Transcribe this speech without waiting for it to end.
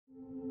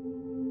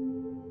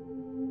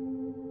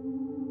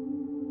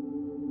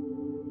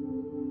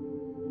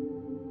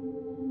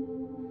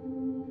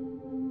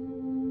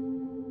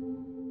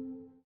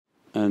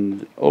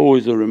and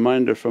always a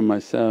reminder for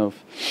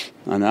myself,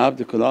 Ana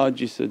abdukal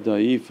ajizu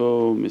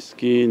da'ifu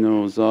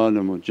miskinu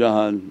zalimu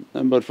jahal,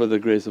 and but for the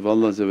grace of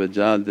Allah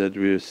that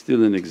we are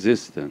still in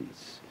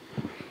existence.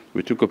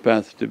 We took a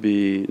path to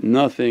be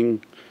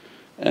nothing,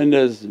 and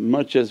as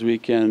much as we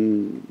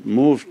can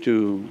move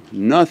to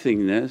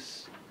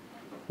nothingness,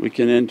 we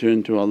can enter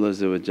into Allah's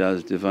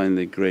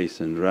Divinely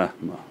grace and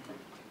rahmah,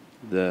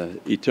 the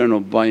eternal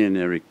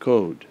binary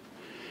code.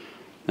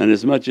 And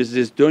as much as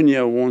this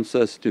dunya wants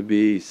us to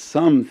be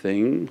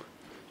something,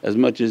 as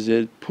much as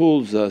it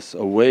pulls us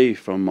away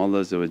from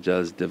Allah's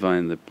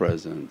Divinely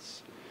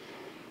presence.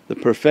 The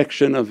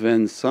perfection of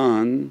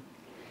insan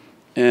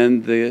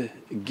and the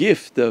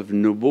gift of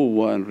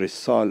nubuwwah and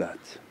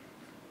risalat.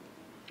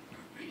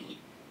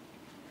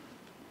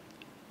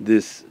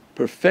 This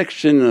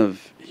perfection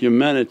of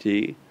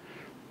humanity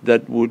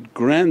that would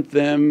grant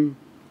them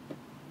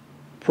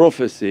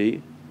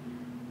prophecy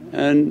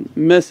and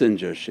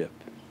messengership,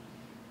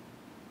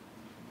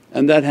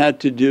 and that had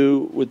to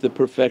do with the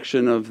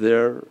perfection of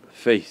their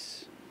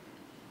face.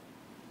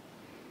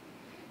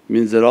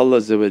 Means that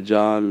Allah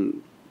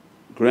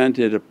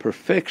granted a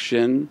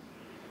perfection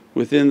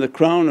within the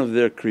crown of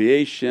their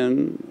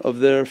creation of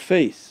their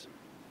face,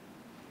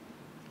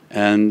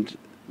 and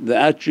the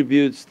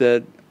attributes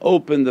that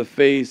open the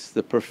face,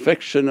 the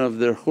perfection of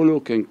their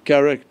khuluq and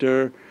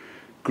character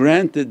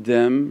granted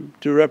them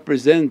to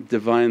represent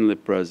Divinely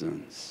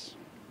presence.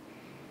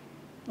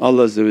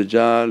 Allah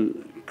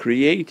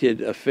created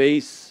a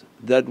face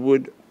that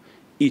would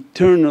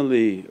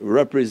eternally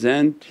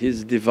represent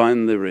His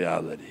Divinely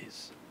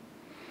realities.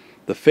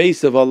 The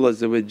face of Allah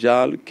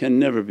can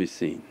never be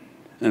seen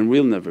and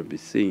will never be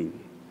seen.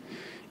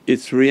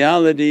 Its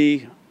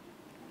reality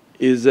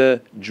is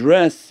a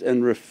dress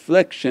and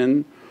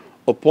reflection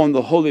upon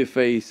the holy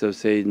face of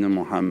Sayyidina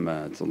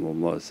Muhammad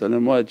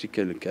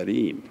wajhikal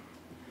kareem.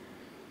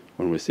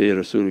 When we say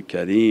Rasul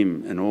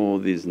Kareem and all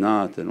these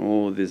naat and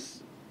all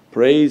these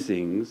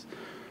praisings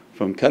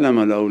from Kalam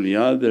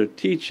al-awliya, they're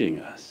teaching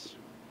us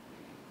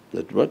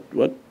that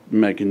what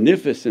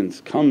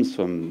magnificence comes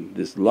from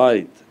this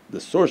light, the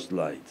source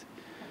light.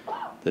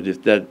 That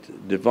if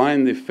that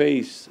Divinely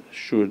face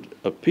should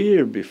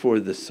appear before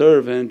the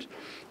servant,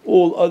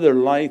 all other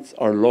lights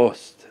are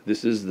lost.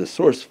 This is the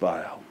source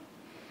file.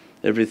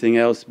 Everything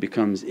else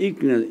becomes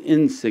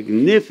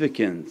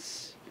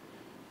insignificance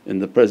in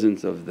the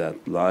presence of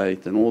that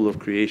light, and all of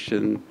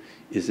creation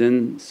is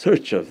in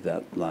search of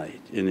that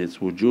light in its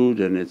wujood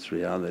and its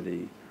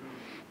reality.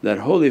 That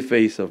holy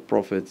face of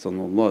Prophet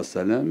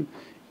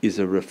is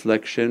a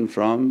reflection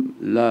from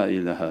La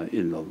ilaha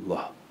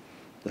illallah,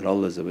 that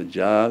Allah is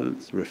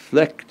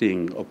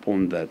reflecting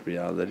upon that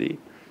reality,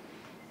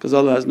 because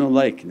Allah has no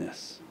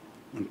likeness.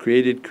 And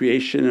created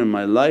creation and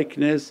my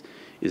likeness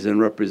is in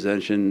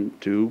representation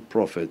to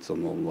Prophet.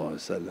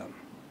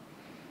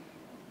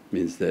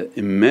 Means the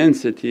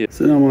immensity.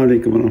 As-salamu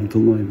alaykum wa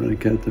rahmatullahi wa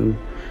barakatuh.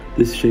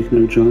 This is Shaykh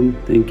Nurjan.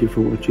 Thank you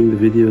for watching the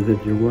video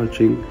that you're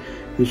watching.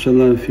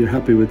 Inshallah, if you're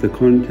happy with the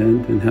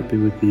content and happy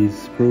with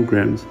these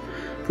programs,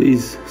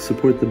 please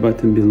support the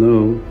button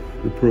below.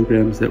 The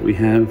programs that we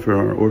have for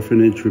our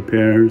orphanage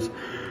repairs,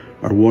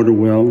 our water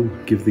well,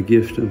 Give the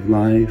Gift of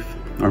Life,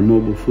 our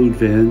mobile food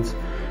vans.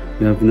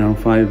 We have now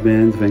 5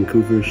 vans: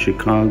 Vancouver,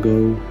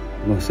 Chicago,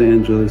 Los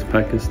Angeles,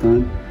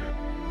 Pakistan.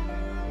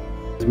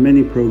 There's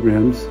many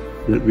programs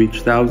that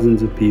reach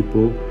thousands of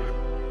people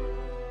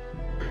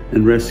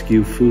and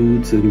rescue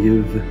foods and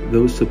give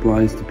those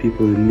supplies to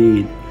people in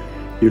need.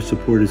 Your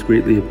support is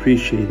greatly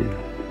appreciated.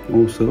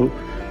 Also,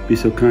 be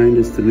so kind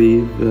as to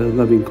leave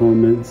loving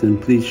comments,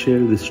 and please share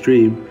the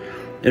stream.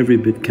 Every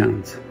bit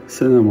counts.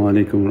 As-salamu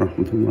alaykum wa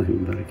rahmatullahi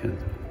wa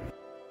barakatuh.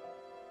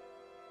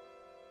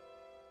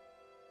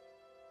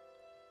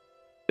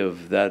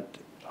 Of that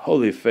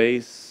holy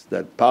face,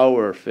 that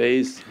power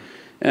face,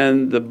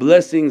 and the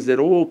blessings that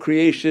all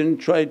creation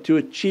tried to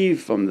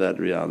achieve from that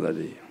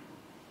reality.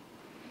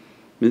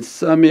 Min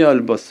Sami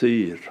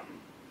Al-Basir,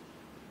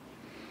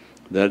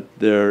 that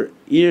their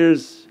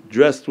ears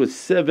dressed with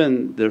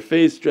 7, their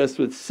face dressed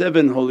with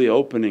 7 holy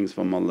openings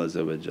from Allah.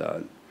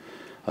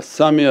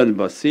 As-Sami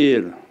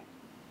Al-Basir,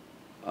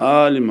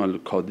 Alim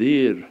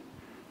Al-Qadir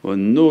wa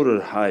Nur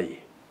Al-Hayy.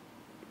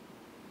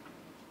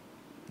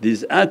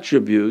 These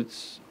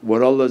attributes,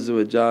 what Allah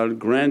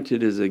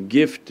granted as a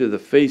gift to the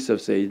face of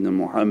Sayyidina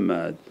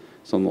Muhammad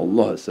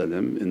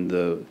in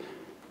the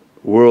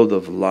world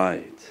of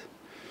light.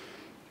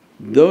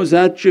 Those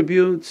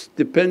attributes,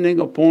 depending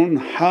upon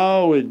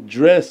how it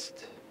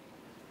dressed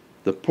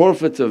the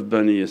Prophets of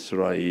Bani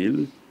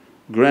Israel,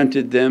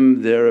 granted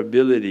them their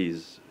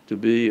abilities to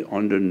be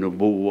under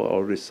nubuwwah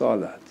or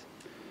risalat.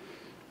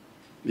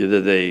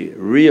 Either they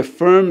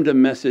reaffirmed a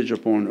message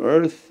upon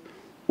earth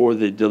or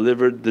they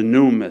delivered the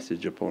new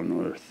message upon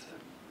earth.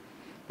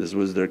 This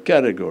was their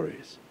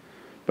categories,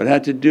 but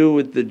had to do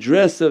with the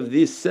dress of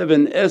these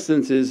 7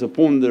 essences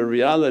upon their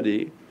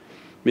reality.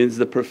 Means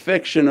the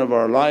perfection of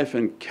our life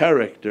and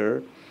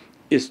character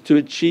is to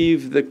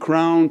achieve the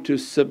crown to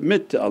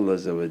submit to Allah.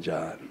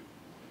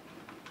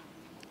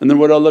 And then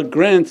what Allah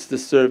grants the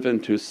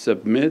servant who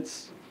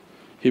submits,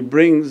 He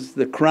brings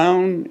the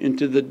crown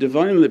into the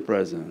Divinely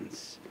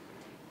Presence.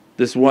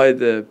 This is why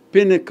the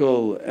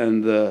pinnacle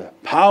and the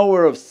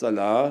power of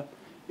salah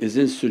is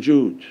in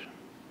sujood,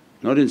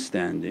 not in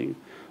standing.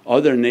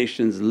 Other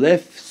nations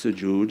left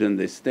sujood and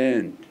they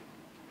stand.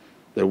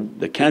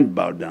 They can't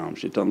bow down,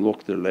 shaitan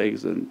lock their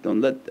legs and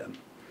don't let them.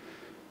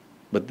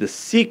 But the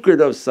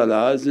secret of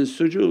salah is in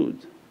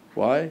sujood.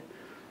 Why?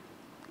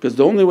 Because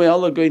the only way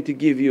Allah going to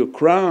give you a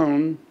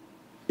crown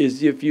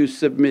is if you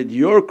submit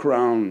your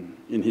crown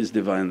in His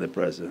Divinely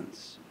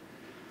Presence.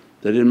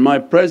 That in my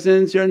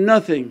presence you're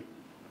nothing,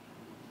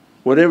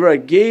 whatever I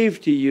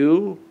gave to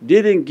you,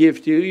 didn't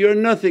give to you, you're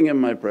nothing in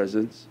my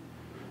presence.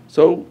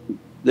 So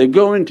they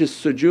go into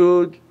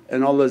sujood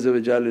and Allah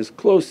is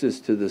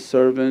closest to the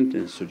servant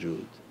in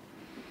sujood,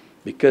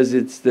 because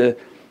it's the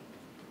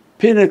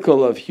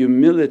pinnacle of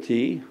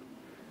humility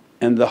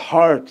and the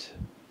heart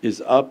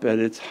is up at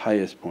its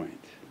highest point.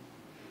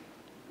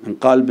 And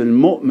qalb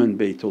al-mu'min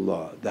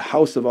baytullah, the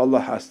house of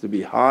Allah has to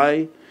be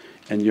high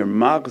and your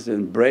maghz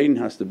and brain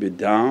has to be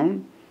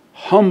down,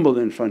 humble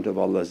in front of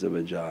Allah.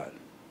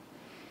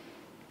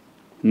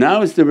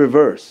 Now it's the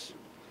reverse,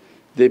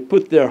 they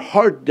put their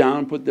heart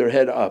down, put their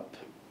head up.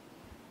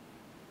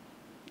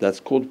 That's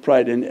called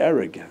pride and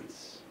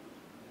arrogance.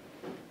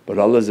 But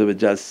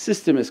Allah's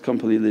system is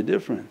completely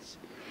different.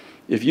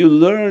 If you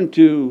learn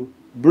to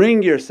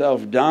bring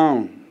yourself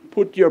down,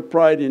 put your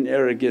pride and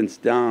arrogance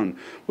down,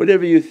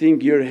 whatever you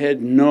think your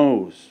head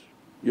knows,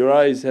 your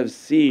eyes have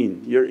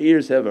seen, your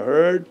ears have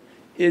heard,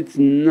 it's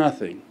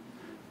nothing.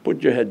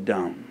 Put your head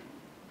down.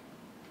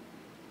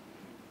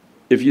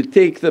 If you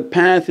take the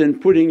path in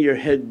putting your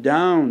head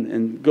down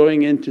and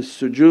going into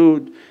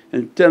sujood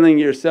and telling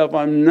yourself,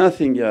 I'm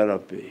nothing ya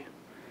Rabbi,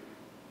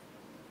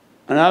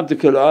 and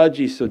abdukal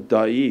ajiz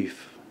da'if,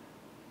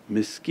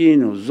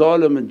 miskeen,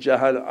 zalim and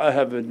jahal, I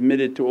have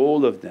admitted to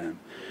all of them.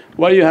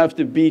 Why you have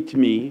to beat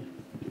me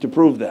to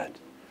prove that?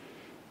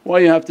 Why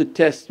you have to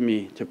test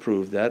me to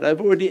prove that?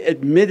 I've already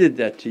admitted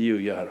that to you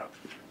ya Rabbi.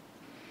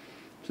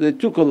 So they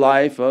took a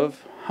life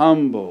of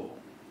humble,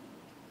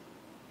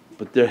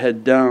 put their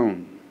head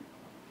down.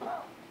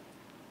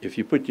 If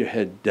you put your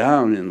head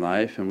down in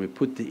life and we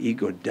put the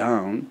ego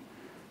down,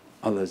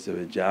 Allah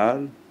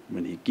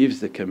when He gives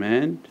the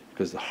command,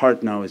 because the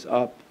heart now is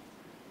up,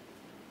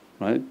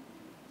 right?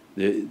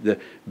 The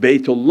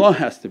baytullah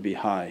has to be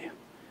high,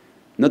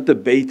 not the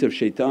bayt of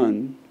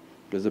shaitan,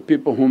 because the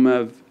people whom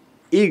have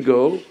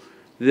ego,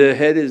 the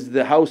head is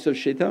the house of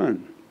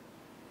shaitan,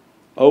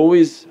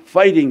 always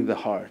fighting the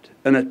heart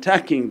and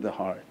attacking the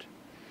heart.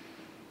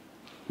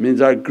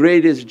 Means our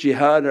greatest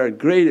jihad, our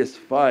greatest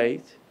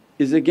fight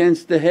is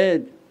against the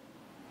head.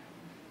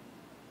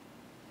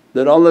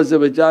 That Allah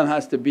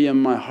has to be in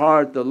my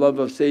heart, the love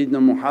of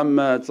Sayyidina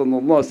Muhammad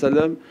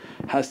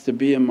has to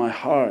be in my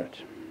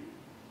heart.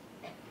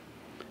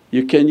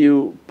 Can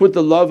you put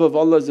the love of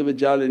Allah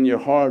in your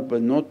heart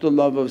but not the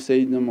love of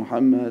Sayyidina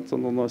Muhammad?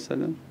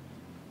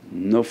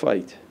 No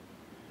fight,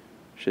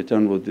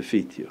 shaitan will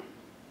defeat you.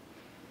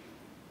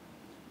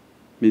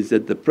 Means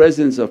that the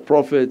presence of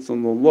Prophet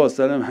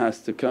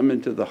has to come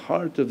into the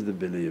heart of the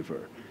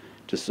believer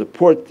to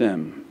support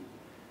them,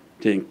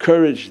 to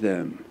encourage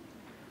them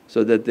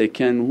so that they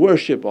can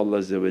worship Allah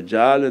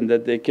and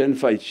that they can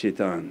fight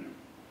shaitan.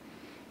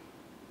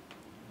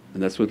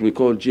 And that's what we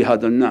call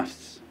jihad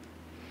al-nafs,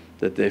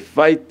 that they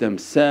fight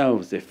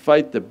themselves, they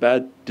fight the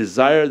bad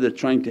desire they're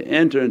trying to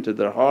enter into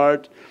their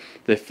heart,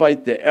 they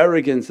fight the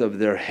arrogance of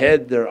their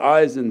head, their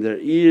eyes and their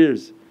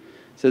ears.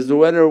 Says,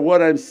 no matter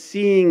what I'm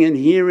seeing and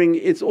hearing,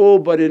 it's all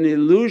but an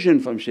illusion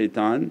from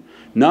shaitan.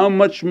 Now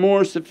much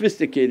more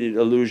sophisticated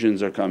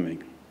illusions are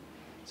coming.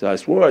 So I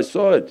swore I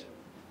saw it.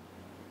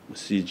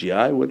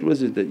 CGI, what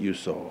was it that you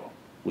saw?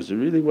 Was it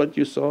really what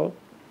you saw?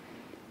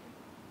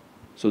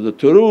 So the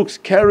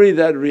turuqs carry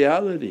that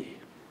reality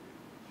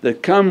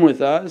that come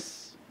with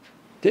us,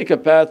 take a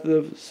path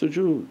of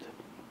sujood.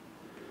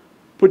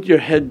 Put your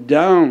head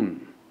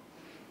down.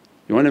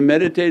 You want to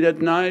meditate at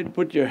night?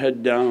 Put your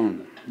head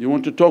down. You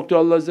want to talk to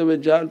Allah,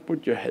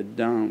 put your head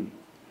down.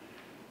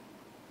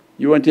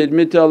 You want to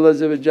admit to Allah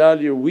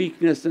your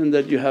weakness and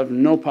that you have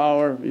no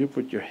power, you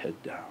put your head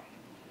down.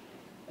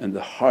 And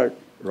the heart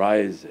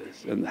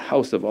rises and the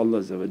house of Allah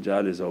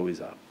is always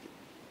up.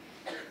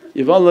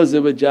 If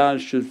Allah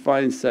should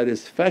find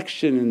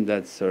satisfaction in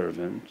that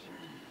servant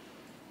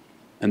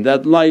and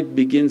that light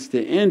begins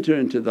to enter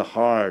into the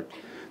heart,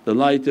 the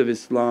light of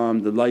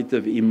Islam, the light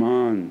of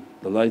Iman,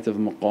 the light of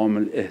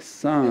maqam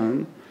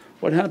al-ihsan,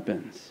 what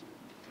happens?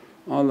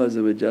 Allah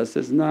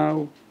says,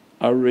 now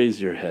I'll raise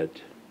your head.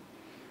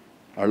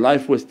 Our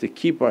life was to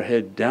keep our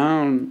head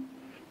down,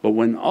 but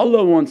when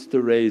Allah wants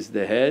to raise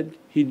the head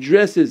He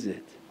dresses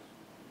it.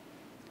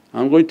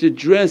 I'm going to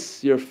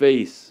dress your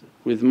face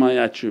with my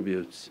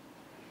attributes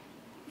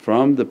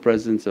from the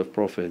presence of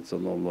Prophet.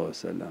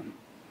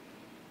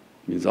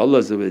 Means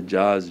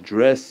Allah's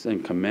dress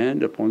and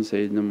command upon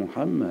Sayyidina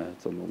Muhammad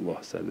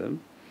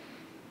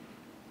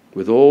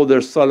with all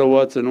their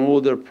salawats and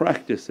all their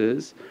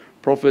practices.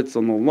 Prophet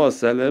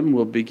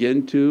will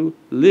begin to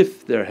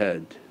lift their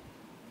head.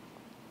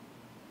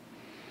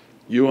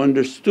 You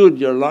understood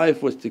your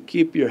life was to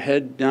keep your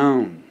head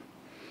down.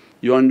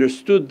 You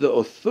understood the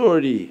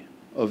authority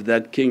of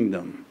that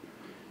kingdom.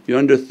 You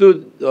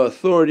understood the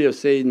authority of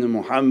Sayyidina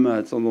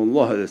Muhammad,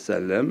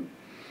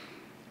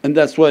 and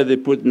that's why they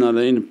put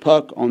Nalain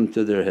Pak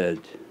onto their head.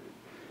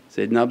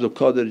 Sayyidina Abdul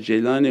Qadir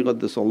Jailani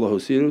Qaddasallahu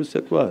Siruhu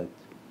said what?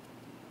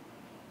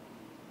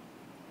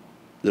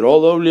 They're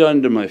all awliya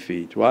under my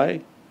feet.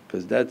 Why?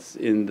 Because that's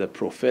in the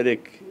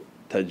prophetic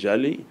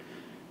tajalli,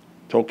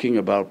 talking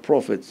about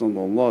Prophet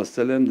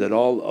that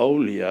all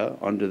awliya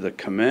under the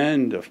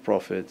command of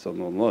Prophet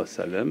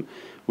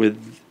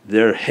with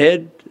their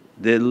head,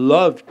 they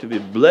love to be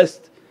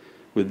blessed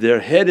with their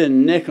head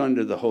and neck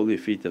under the holy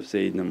feet of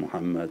Sayyidina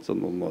Muhammad.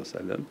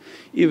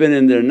 Even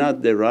in their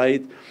nat they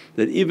write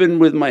that, even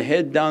with my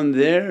head down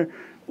there,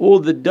 all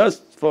the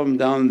dust from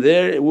down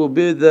there it will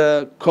be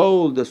the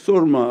kohl, the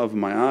surma of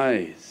my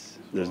eyes.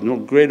 There's no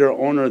greater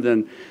honour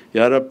than,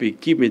 Ya Rabbi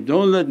keep me,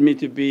 don't let me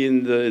to be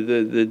in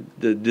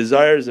the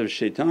desires of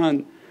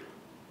shaitan.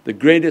 The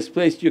greatest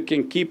place you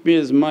can keep me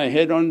is my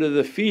head under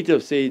the feet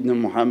of Sayyidina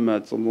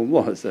Muhammad.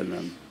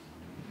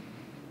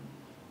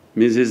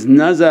 Means his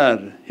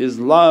nazar, his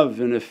love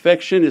and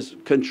affection is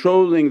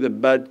controlling the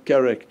bad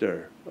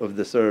character of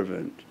the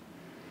servant.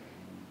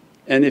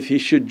 And if he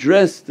should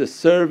dress the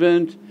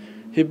servant,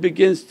 he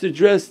begins to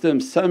dress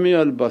them Sami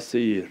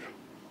al-Basir.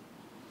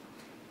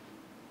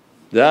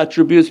 The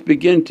attributes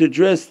begin to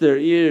dress their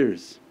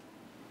ears.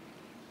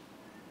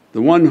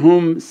 The one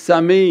whom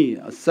Sami,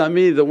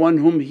 Sami the one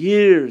whom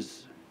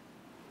hears,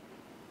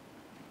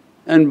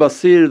 and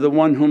Basir the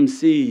one whom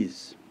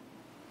sees,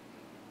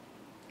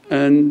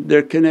 and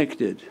they're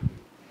connected.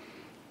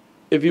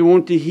 If you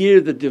want to hear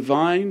the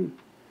Divine,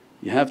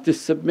 you have to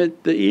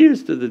submit the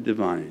ears to the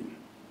Divine,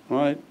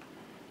 right?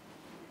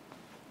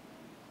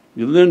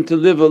 You learn to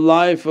live a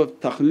life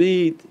of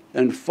taqleed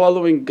and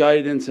following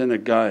guidance and a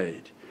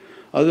guide.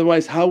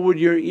 Otherwise how would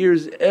your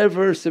ears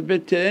ever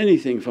submit to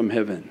anything from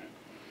heaven?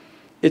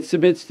 It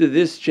submits to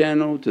this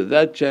channel, to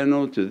that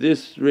channel, to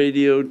this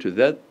radio, to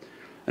that,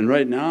 and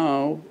right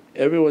now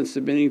everyone's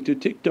submitting to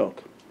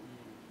TikTok.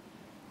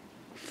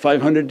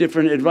 500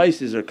 different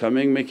advices are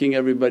coming, making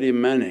everybody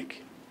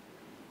manic.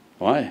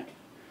 Why?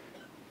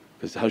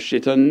 Because how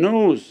shaitan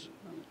knows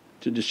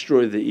to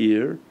destroy the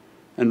ear,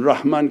 and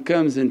Rahman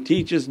comes and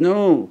teaches,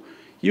 no,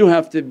 you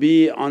have to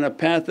be on a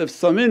path of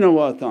samina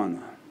wa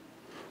atana.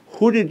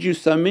 Who did you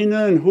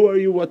samina and who are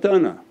you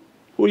watana?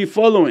 Who are you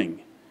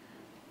following?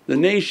 The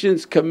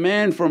nation's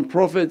command from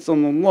Prophet is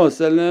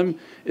samina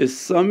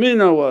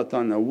wa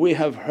atana. We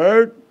have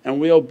heard and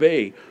we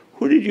obey.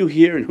 Who did you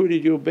hear and who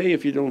did you obey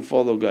if you don't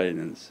follow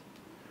guidance?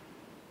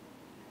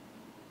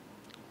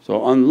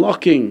 So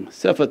unlocking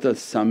Sifat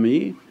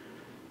As-Sami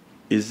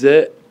is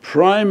the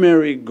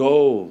primary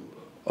goal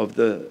of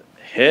the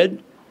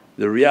head,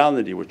 the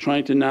reality. We're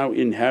trying to now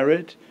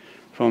inherit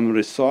from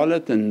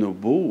Risalat and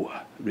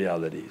Nubuwwah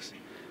realities,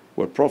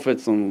 where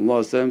Prophet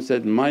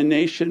said, my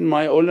nation,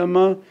 my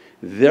ulama,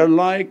 they're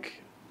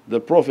like the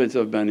Prophets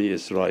of Bani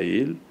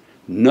Israel.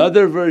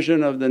 Another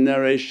version of the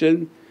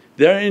narration,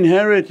 they're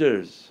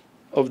inheritors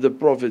of the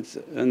Prophets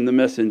and the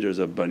messengers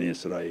of Bani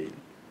Israel.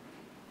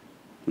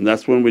 And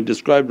that's when we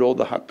described all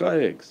the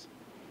haqqaiqs.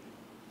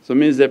 So it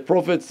means that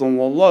Prophet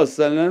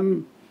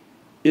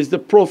is the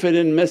Prophet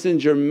and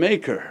messenger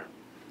maker.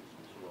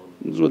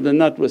 This is what the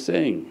nat was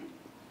saying,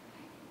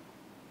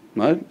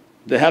 right?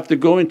 They have to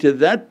go into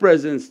that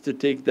presence to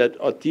take that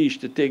atish,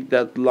 to take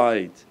that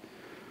light.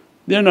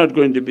 They're not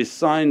going to be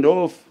signed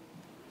off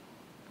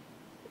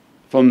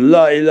from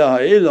La ilaha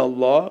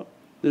illallah,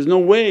 there's no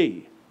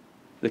way.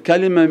 The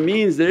kalima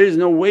means there is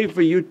no way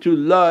for you to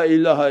La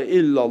ilaha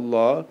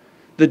illallah.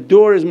 The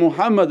door is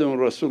Muhammadan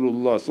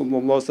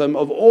Rasulullah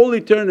of all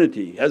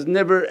eternity, has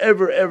never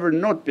ever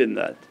not been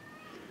that.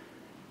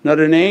 Not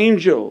an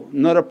angel,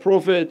 not a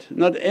prophet,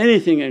 not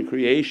anything in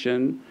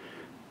creation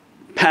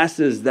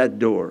passes that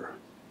door.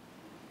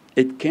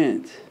 It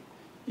can't.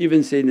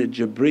 Even Sayyidina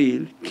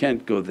Jibreel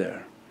can't go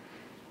there,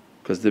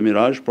 because the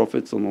Miraj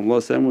Prophet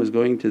was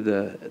going to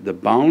the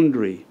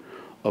boundary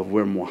of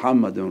where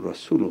Muhammadan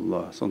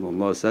Rasulullah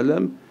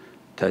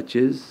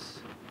touches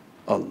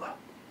Allah.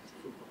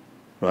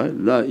 Right?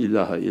 La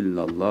ilaha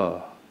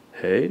illallah,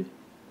 hey,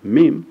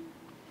 mim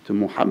to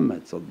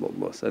Muhammad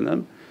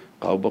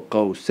Qaba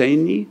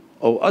Qawsaini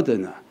aw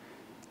adna.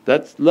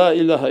 That's La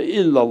ilaha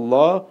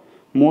illallah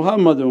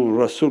Muhammadun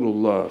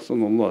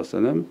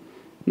Rasulullah.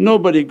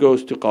 Nobody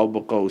goes to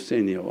Qaba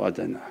Qawsaini aw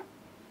adna.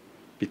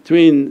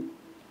 Between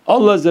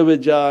Allah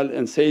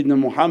and Sayyidina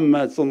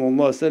Muhammad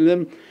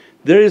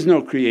there is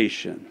no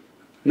creation,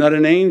 not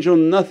an angel,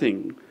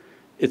 nothing.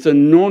 It's a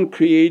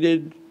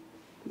non-created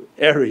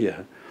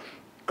area.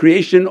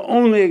 Creation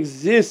only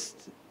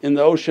exists in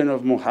the ocean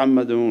of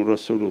Muhammadun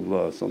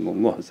Rasulullah.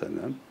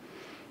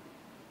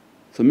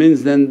 So it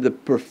means then the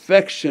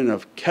perfection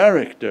of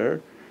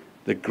character,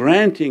 the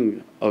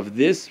granting of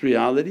this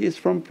reality is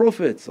from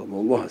Prophet.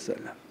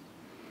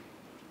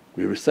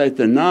 We recite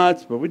the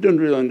nats but we don't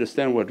really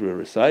understand what we're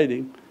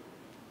reciting,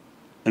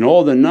 and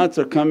all the nats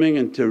are coming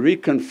and to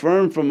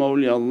reconfirm from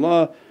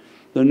awliyaullah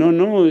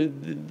No,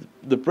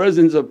 the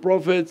presence of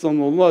Prophet is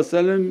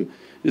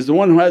the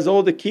one who has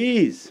all the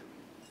keys.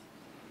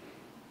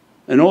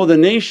 And all the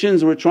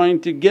nations were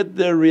trying to get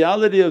their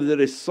reality of the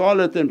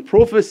risalat and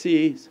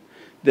prophecies,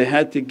 they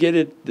had to get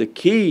it the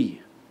key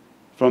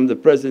from the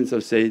presence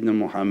of Sayyidina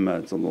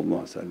Muhammad.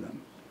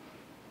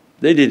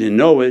 They didn't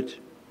know it.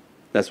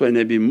 That's why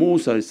Nabi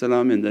Musa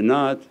in the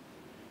night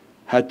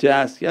had to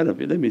ask, Ya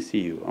Rabbi, let me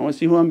see you, I want to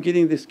see who I'm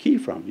getting this key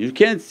from. You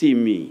can't see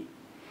me,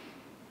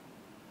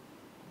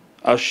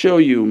 I'll show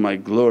you my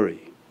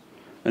glory.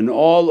 And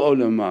all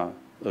ulama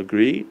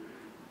agree,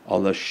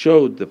 Allah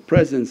showed the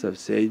presence of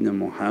Sayyidina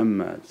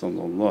Muhammad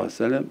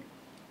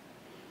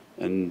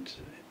and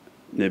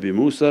Nabi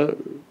Musa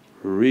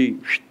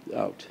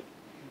out.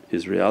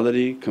 His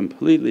reality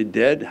completely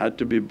dead, had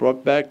to be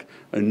brought back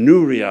a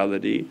new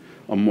reality,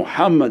 a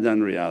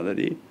Muhammadan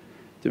reality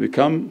to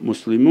become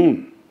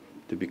Muslimun,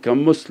 to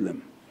become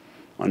Muslim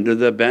under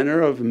the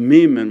banner of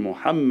Mim and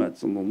Muhammad.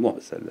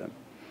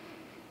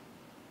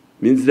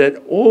 Means that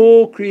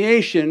all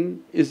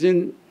creation is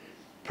in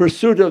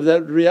pursuit of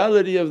that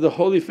reality of the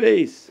holy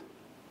face.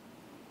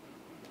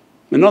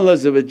 And Allah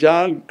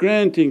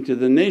granting to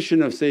the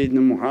nation of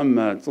Sayyidina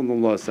Muhammad,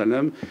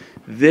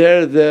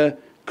 they're the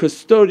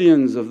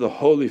custodians of the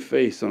holy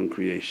face on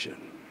creation.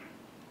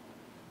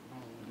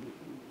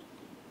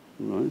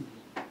 Right?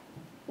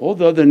 All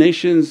the other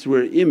nations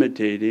were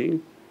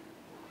imitating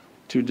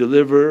to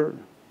deliver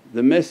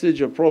the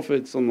message of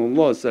Prophet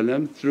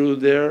through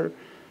their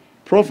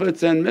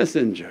prophets and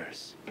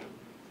messengers.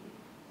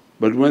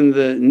 But when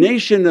the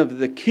nation of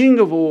the King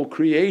of all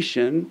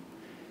creation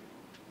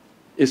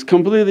is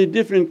completely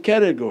different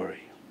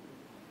category.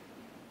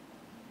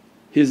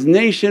 His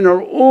nation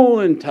are all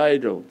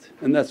entitled,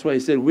 and that's why he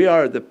said, we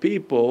are the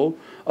people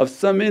of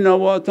Samina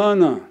wa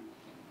Atana.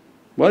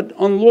 What?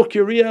 Unlock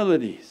your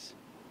realities,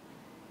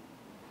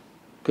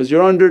 because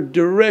you're under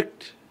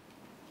direct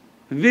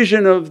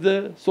vision of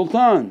the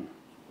Sultan.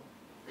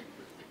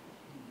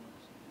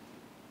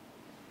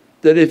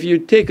 That if you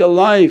take a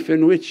life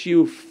in which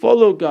you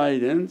follow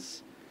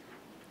guidance,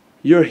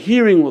 your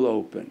hearing will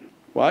open.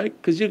 Why?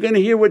 Because you're going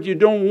to hear what you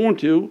don't want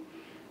to,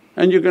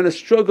 and you're going to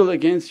struggle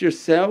against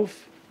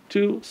yourself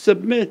to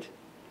submit.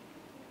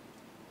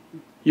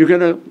 You're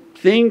going to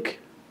think,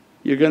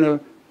 you're going to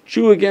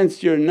chew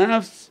against your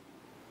nafs,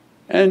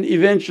 and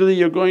eventually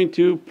you're going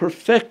to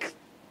perfect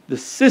the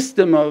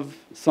system of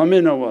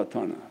Samina wa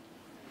Atana.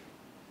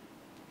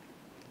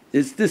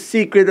 It's the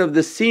secret of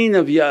the scene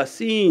of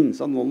Yasin,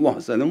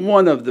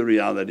 one of the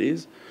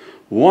realities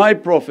why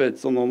Prophet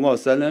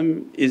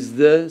is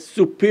the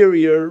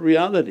superior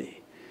reality,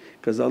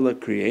 because Allah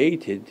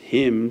created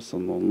him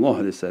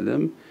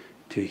to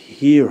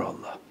hear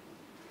Allah.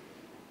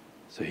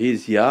 So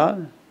he's Ya,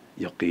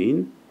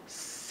 Yaqeen,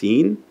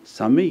 Seen,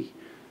 Sami.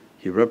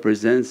 He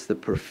represents the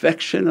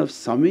perfection of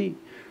Sami.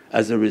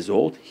 As a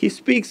result he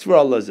speaks for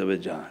Allah.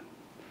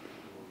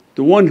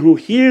 The one who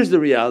hears the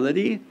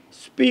reality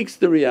speaks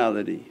the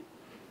reality,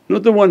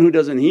 not the one who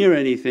doesn't hear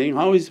anything.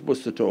 How is he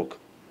supposed to talk?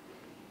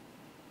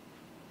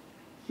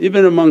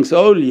 Even amongst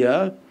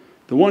awliya,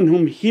 the one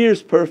whom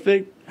hears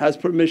perfect has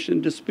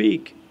permission to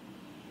speak,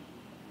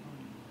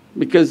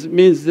 because it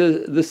means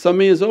the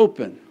Sami is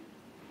open.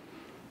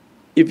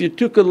 If you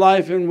took a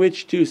life in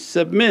which to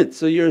submit,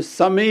 so your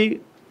Sami,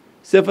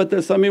 Sifat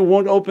al-Sami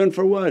won't open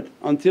for what?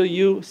 Until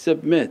you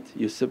submit,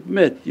 you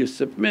submit, you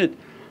submit.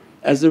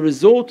 As a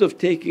result of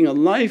taking a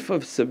life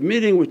of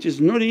submitting, which is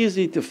not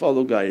easy to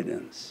follow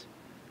guidance,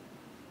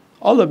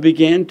 Allah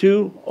began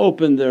to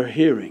open their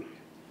hearing.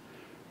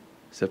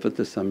 Sifat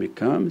al-Sami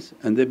comes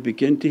and they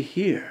begin to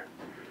hear.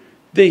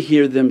 They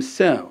hear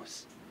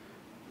themselves,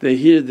 they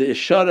hear the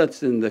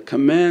isharats and the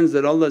commands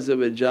that Allah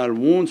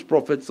wants,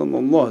 Prophet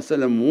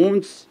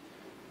wants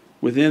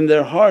within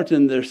their heart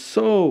and their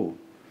soul,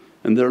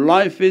 and their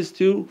life is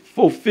to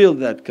fulfill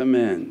that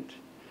command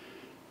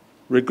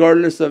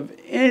regardless of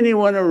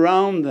anyone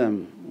around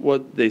them,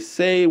 what they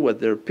say,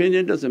 what their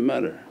opinion, doesn't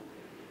matter.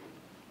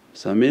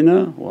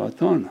 Samina wa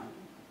atana,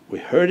 we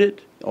heard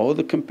it, all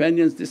the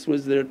companions this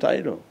was their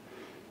title.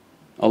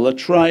 Allah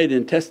tried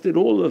and tested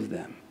all of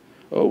them.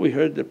 Oh, we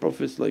heard the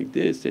Prophet's like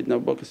this, Sayyidina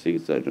Abu Bakr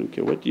Siddiq, I don't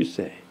care what you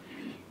say.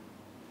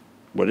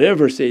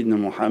 Whatever Sayyidina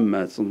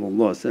Muhammad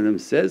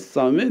says,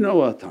 Samina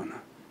wa atana.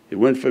 He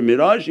went for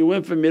Miraj, he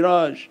went for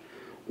Miraj.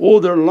 All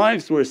their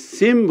lives were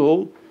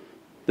symbol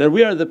that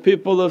we are the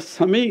people of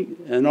Sami,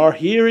 and our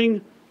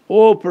hearing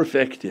all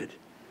perfected.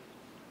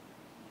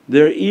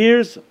 Their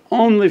ears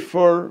only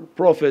for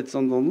Prophet,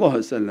 and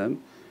Allah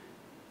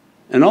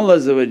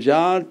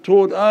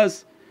taught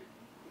us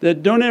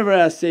that don't ever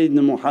ask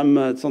Sayyidina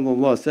Muhammad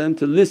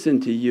to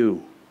listen to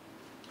you,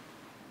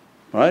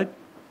 right?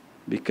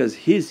 Because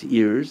his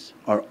ears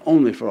are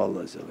only for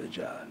Allah. So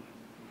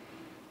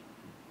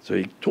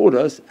he taught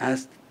us,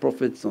 ask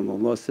Prophet to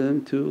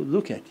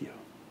look at you.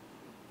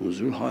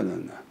 Unzur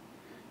halana,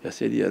 Ya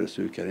Sayyidi Ya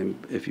Rasul Kareem,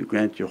 if you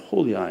grant your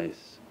holy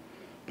eyes.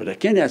 But I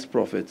can't ask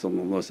Prophet to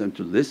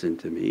listen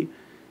to me,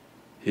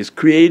 he's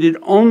created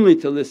only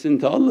to listen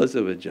to Allah.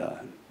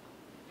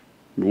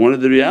 One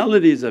of the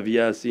realities of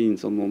Yasin.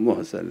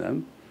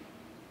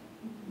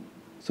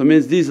 So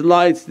means these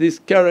lights, these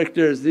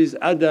characters, these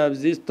adabs,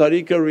 these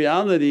tariqah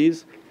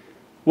realities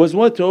was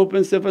what to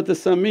open Sifat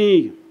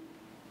As-Sami.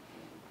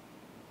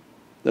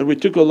 That we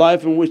took a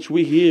life in which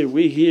we hear.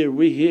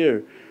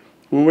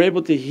 When we're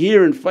able to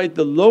hear and fight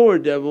the lower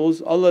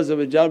devils, Allah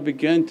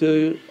began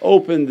to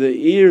open the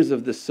ears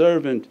of the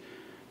servant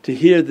to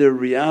hear their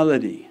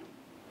reality,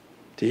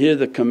 to hear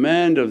the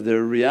command of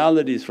their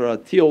realities for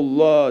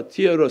ati'ullah,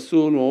 ati'a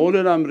Rasul wa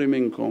ulil amri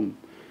minkum.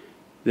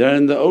 They are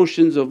in the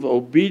oceans of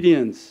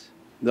obedience.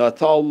 The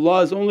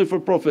ata'ullah is only for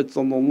Prophet.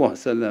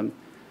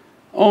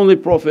 Only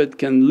Prophet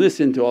can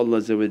listen to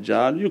Allah,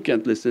 you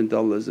can't listen to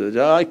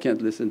Allah, I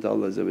can't listen to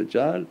Allah.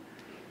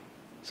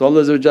 So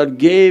Allah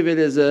gave it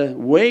as a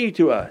way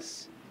to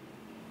us.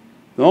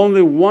 The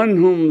only one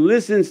whom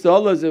listens to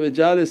Allah is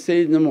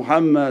Sayyidina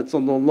Muhammad.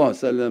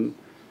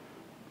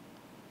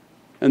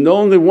 And the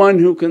only one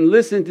who can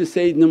listen to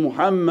Sayyidina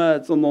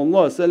Muhammad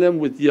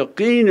with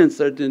yaqeen and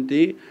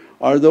certainty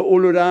are the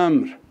ulul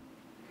amr.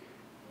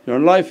 Your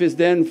life is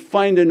then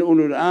find an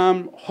ulul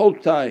amr,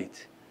 hold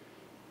tight,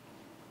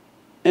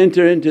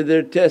 enter into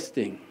their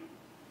testing.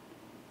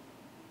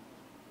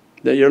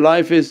 That your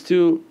life is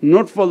to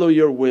not follow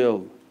your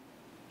will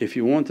if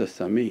you want a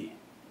Sami.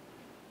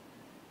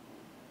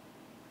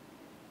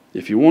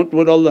 If you want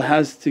what Allah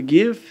has to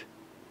give,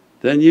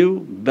 then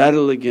you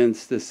battle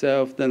against the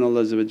self, then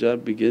Allah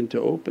begin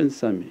to open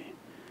Sami.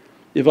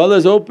 If Allah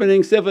is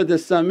opening Sifat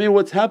As-Sami,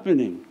 what's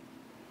happening?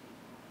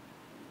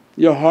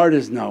 Your heart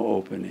is now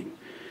opening.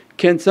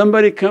 Can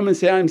somebody come and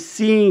say, I'm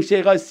seeing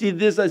Shaykh, I see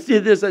this, I see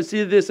this, I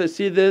see this, I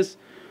see this,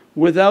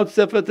 without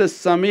Sifat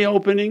As-Sami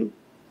opening?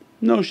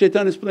 No,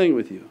 shaitan is playing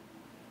with you.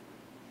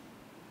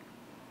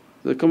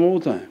 They come all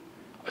the time,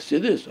 I see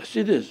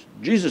this,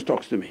 Jesus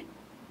talks to me.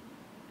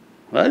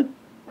 What?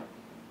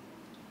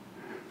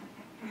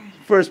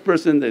 First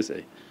person they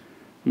say,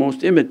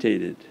 most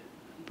imitated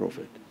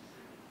Prophet.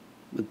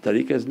 But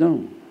tariqah is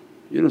no,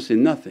 you don't see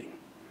nothing.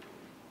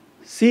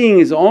 Seeing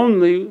is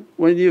only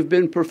when you've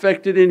been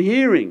perfected in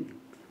hearing.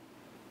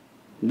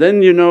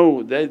 Then you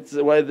know, that's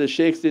why the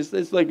shaykhs,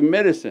 it's like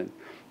medicine.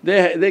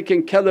 They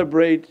can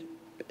calibrate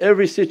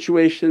every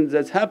situation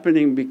that's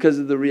happening because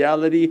of the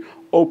reality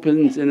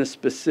opens in a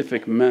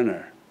specific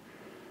manner.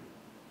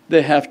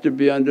 They have to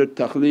be under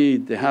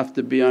taqleed, they have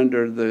to be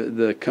under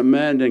the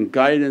command and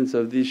guidance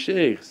of these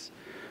shaykhs.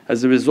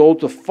 As a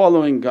result of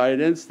following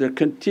guidance, they're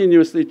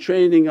continuously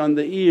training on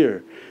the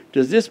ear.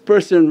 Does this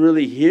person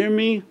really hear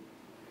me?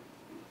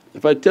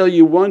 If I tell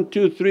you 1,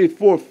 2, 3,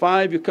 4,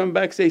 5, you come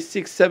back say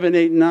 6, 7,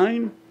 8,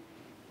 9.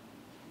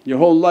 Your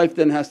whole life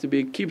then has to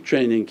be keep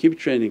training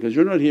because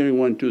you're not hearing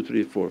 1, 2,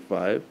 3, 4,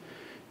 5.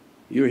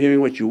 You're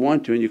hearing what you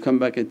want to and you come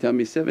back and tell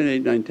me 7,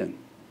 8, 9, 10.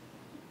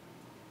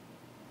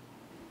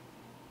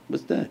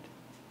 What's that?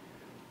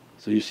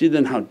 So you see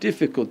then how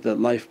difficult that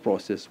life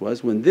process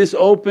was. When this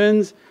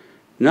opens,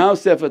 now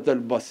Sifat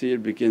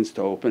Al-Basir begins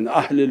to open.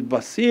 Ahlul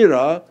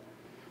Basira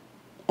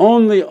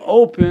only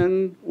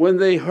open when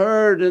they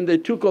heard and they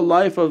took a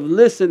life of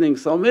listening,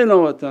 Samina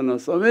wa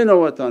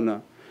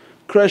atana,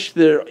 crushed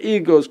their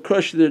egos,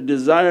 crushed their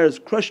desires,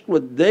 crushed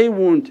what they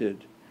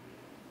wanted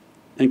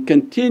and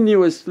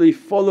continuously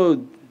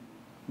followed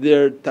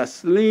their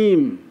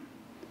taslim,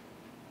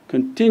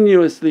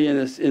 continuously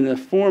in a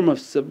form of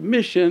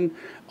submission.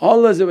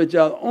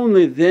 Allah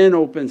only then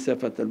opens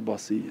Sifat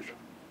Al-Basir.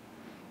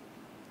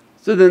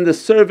 So then the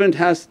servant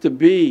has to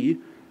be,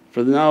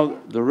 for now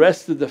the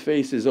rest of the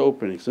face is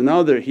opening. So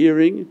now they're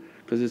hearing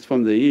because it's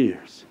from the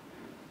ears.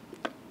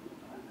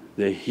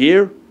 They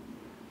hear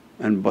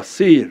and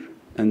basir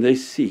and they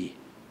see.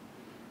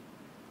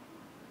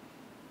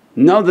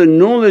 Now the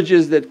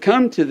knowledges that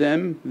come to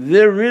them,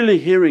 they're really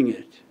hearing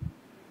it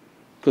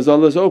because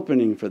Allah's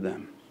opening for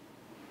them.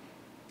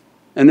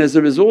 And as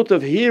a result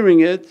of hearing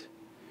it,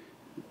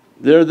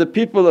 they're the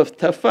people of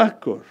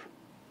tafakkur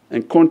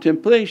and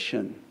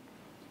contemplation.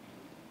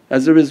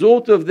 As a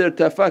result of their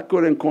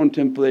tafakkur and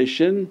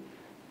contemplation,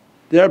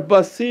 they are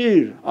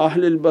basir,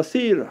 Ahlul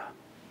Basira.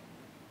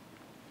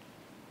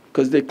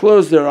 Because they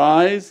closed their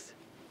eyes,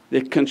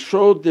 they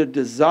controlled their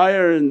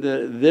desire and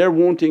their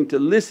wanting to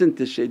listen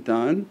to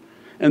shaitan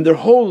and their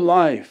whole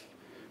life.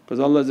 Because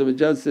Allah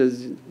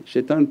says,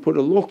 shaitan put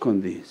a lock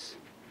on these.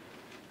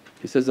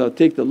 He says, I'll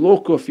take the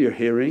lock off your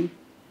hearing,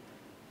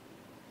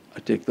 I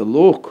take the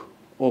lock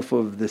off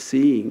of the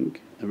seeing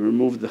and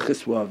remove the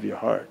khiswa of your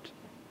heart.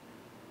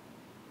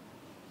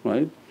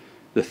 Right?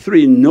 The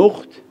 3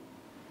 nukht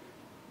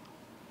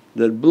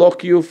that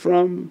block you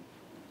from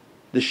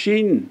the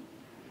shin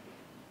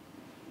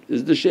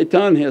is the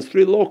shaitan. He has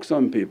 3 locks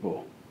on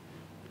people.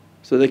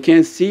 So they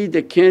can't see,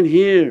 they can't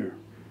hear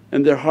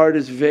and their heart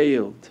is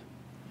veiled.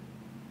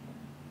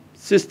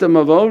 System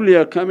of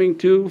awliya coming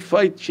to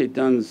fight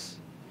shaitan's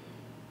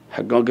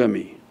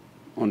hagagami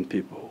on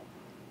people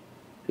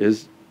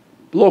is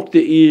block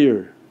the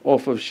ear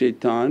off of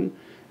shaitan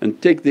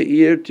and take the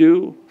ear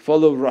to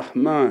follow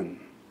Rahman.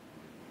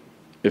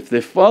 If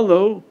they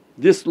follow,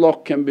 this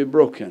lock can be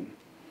broken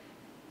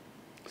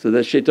so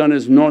that shaitan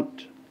is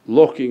not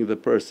locking the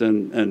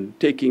person and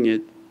taking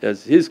it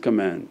as His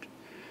command.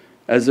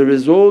 As a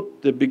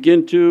result, they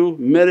begin to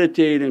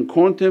meditate and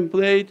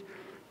contemplate,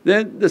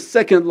 then the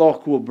second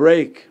lock will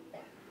break,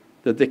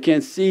 that they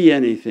can't see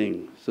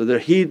anything. So they're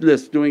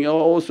heedless, doing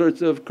all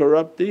sorts of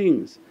corrupt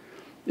things.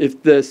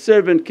 If the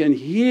servant can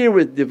hear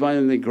with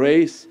Divinely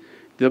grace,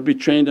 they'll be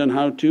trained on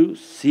how to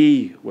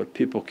see what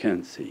people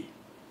can't see,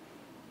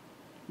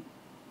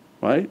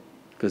 right?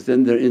 Because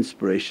then their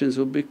inspirations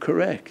will be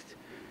correct.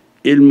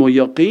 Ilmu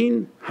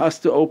yaqeen has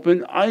to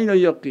open ayna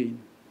yaqeen.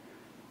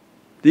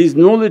 These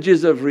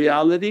knowledges of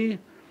reality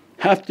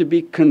have to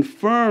be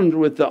confirmed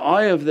with the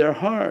eye of their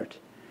heart,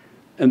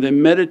 and they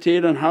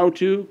meditate on how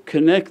to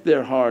connect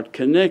their heart,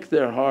 connect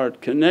their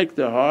heart, connect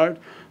their heart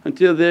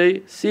until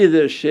they see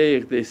their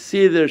shaykh, they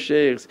see their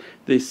shaykhs,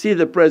 they see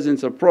the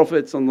presence of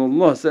Prophet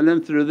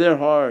through their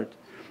heart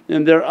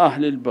and their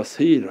Ahlul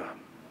Basira.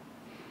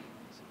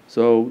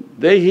 So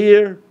they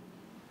hear,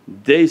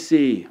 they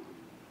see.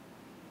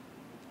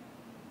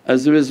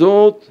 As a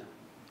result,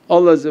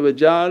 Allah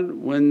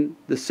when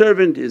the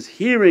servant is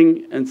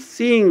hearing and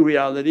seeing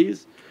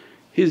realities,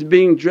 he's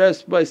being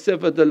dressed by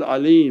Sifat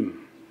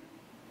Al-Alim,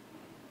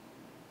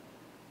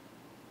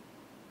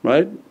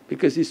 right?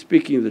 Because he's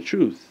speaking the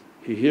truth.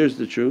 He hears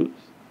the truth,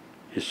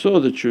 he saw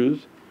the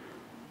truth.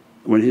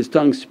 When his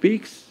tongue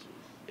speaks,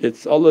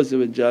 it's Allah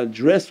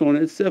dressed on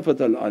it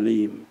Sifat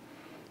Al-Alim,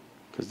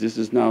 because this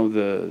is now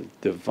the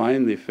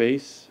Divinely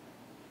face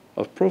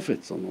of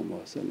Prophet.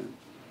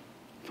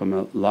 From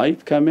a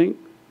light coming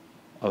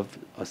of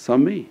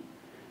As-Sami,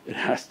 it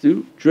has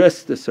to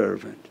dress the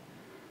servant.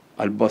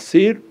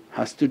 Al-Basir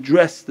has to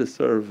dress the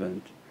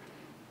servant.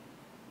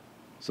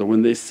 So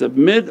when they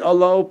submit,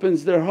 Allah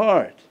opens their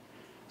heart.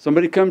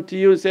 Somebody come to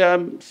you and say,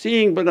 I'm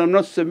seeing but I'm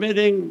not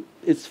submitting,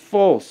 it's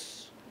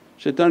false,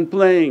 shaitan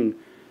playing.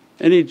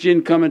 Any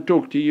jinn come and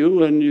talk to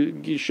you and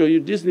you show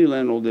you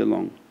Disneyland all day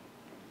long.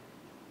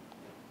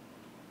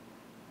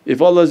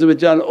 If Allah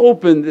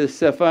opened the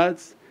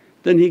sifats,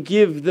 then He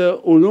give the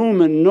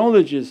ulum and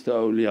knowledges to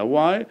awliya.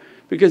 Why?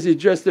 Because He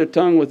dressed their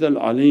tongue with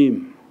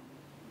Al-Alim,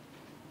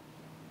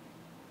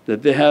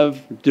 that they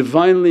have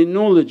Divinely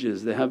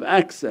knowledges, they have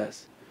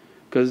access,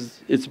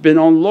 because it's been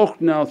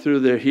unlocked now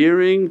through their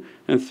hearing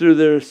and through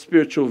their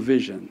spiritual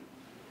vision.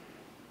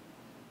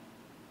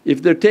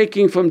 If they're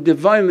taking from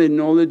Divinely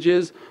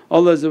knowledges,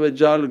 Allah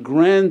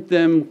grant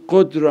them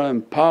qudra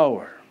and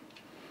power,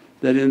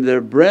 that in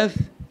their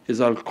breath is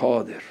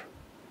Al-Qadir.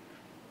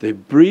 They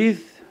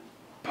breathe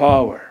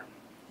power.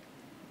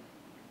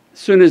 As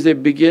soon as they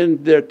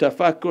begin their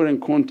tafakkur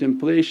and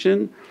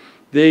contemplation,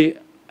 they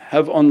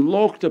have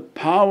unlocked a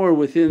power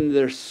within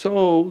their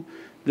soul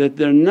that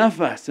their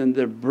nafas and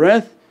their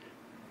breath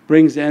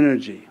brings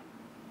energy.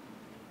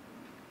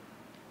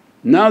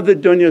 Now the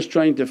dunya is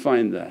trying to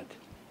find that,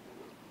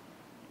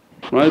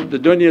 right? The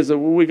dunya is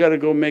we got to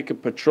go make a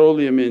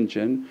petroleum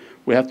engine,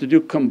 we have to do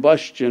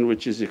combustion,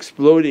 which is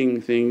exploding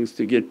things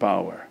to get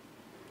power.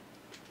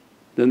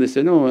 Then they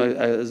say, no,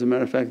 as a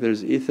matter of fact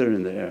there's ether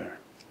in the air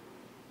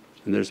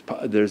and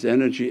there's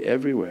energy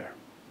everywhere.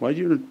 Why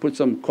do you put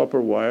some copper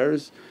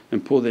wires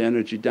and pull the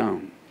energy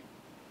down?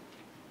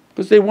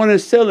 Because they want to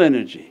sell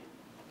energy,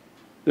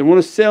 they want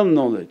to sell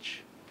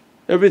knowledge.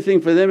 Everything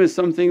for them is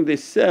something they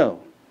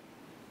sell.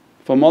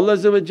 From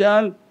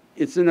Allah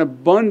it's an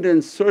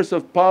abundant source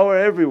of power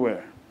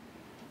everywhere.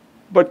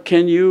 But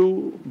can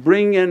you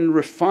bring and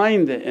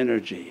refine the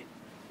energy?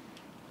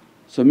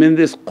 So min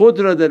this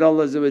qudra that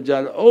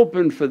Allah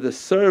opened for the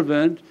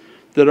servant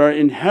that are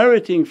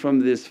inheriting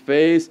from this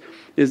phase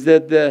is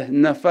that the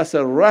nafas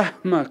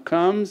al-rahmah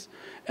comes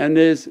and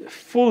there's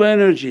full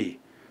energy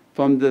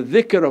from the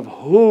dhikr of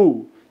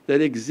Hu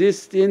that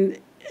exists in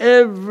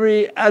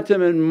every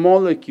atom and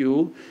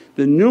molecule,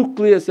 the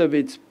nucleus of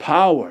its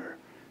power.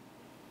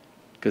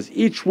 Because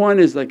each one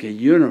is like a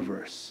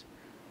universe,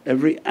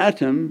 every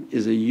atom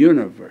is a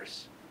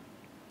universe.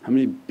 How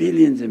many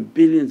billions and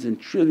billions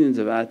and trillions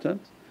of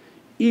atoms?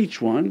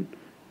 Each one,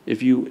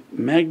 if you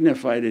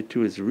magnified it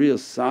to its real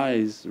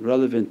size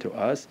relevant to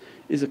us,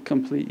 is a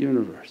complete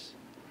universe.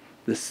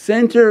 The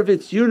center of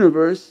its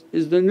universe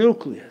is the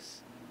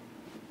nucleus.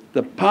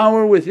 The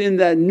power within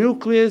that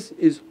nucleus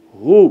is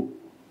Hu,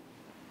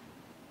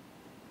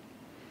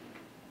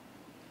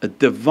 a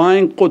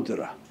divine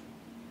qudra.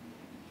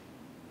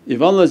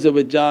 If Allah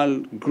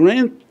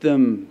grant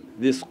them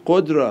this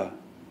qudra,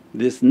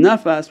 this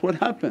nafas, what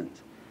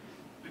happens?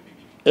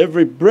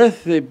 Every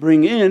breath they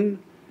bring in,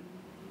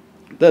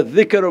 the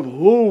dhikr of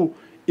Hu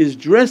is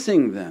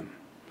dressing them,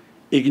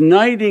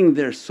 igniting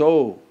their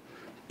soul,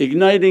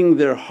 igniting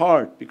their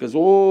heart, because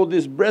all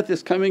this breath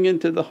is coming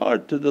into the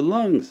heart, to the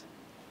lungs,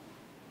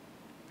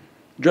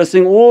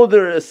 dressing all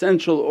their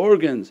essential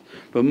organs.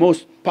 But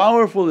most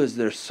powerful is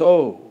their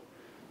soul,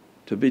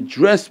 to be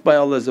dressed by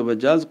Allah's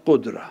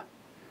qudra.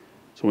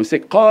 So when we say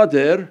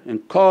qadir and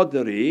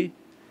qadiri,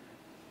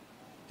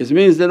 it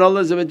means that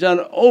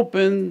Allah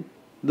opened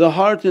the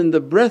heart and the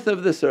breath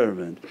of the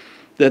servant,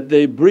 that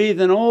they breathe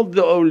in all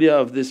the awliya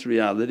of this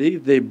reality,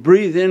 they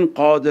breathe in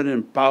qadir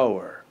and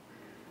power.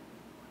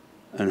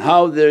 And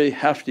how they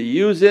have to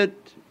use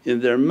it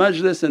in their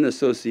majlis and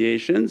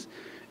associations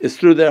is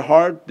through their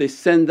heart. They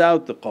send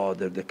out the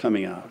Qadir, they're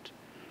coming out.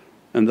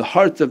 And the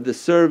hearts of the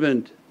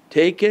servant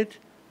take it,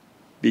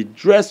 be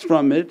dressed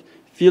from it,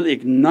 feel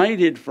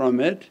ignited from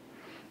it,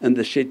 and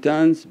the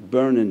shaitans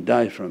burn and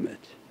die from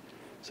it.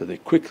 So they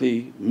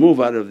quickly move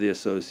out of the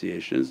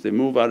associations, they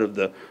move out of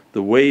the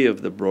way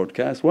of the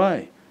broadcast.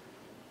 Why?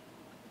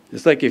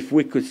 It's like if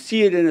we could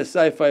see it in a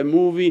sci-fi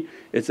movie,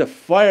 it's a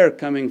fire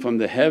coming from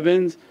the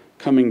heavens,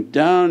 coming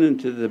down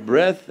into the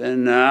breath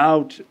and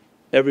out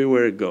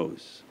everywhere it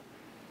goes.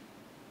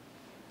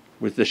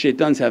 Which the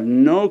shaitans have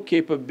no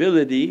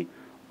capability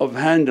of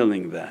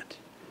handling that,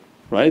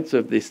 right? So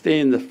if they stay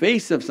in the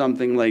face of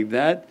something like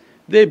that,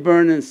 they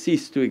burn and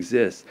cease to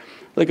exist.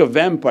 Like a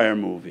vampire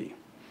movie.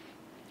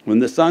 When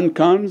the sun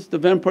comes, the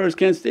vampires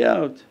can't stay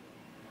out.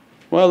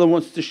 Well, Allah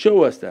wants to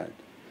show us that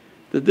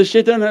the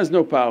shaitan has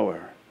no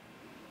power.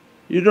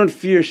 You don't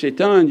fear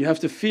shaitan, you have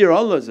to fear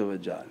Allah.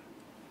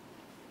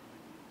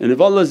 And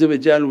if Allah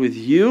with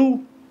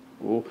you,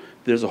 oh,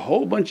 there's a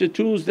whole bunch of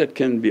tools that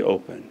can be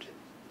opened.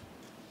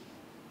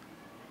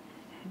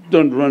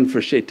 Don't run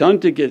for shaitan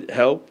to get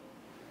help,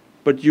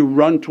 but you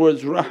run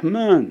towards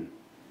Rahman.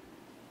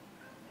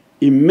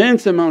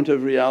 Immense amount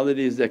of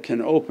realities that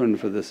can open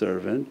for the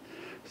servant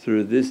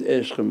through this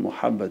ishq and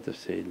muhabbat of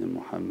Sayyidina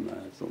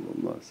Muhammad.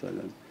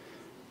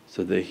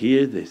 So they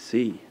hear, they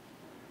see.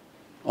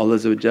 Allah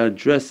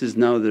dresses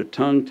now their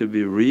tongue to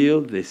be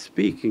real, they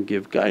speak and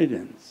give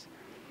guidance.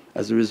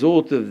 As a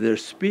result of their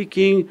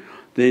speaking,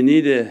 they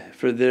need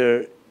for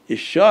their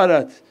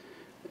isharat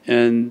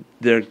and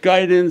their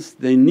guidance,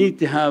 they need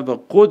to have a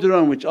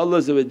qudra in which Allah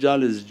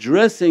is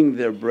dressing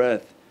their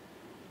breath,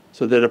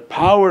 so that a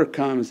power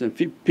comes and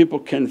people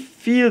can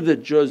feel the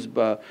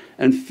juzba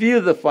and feel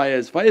the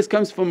fayaz. Fayaz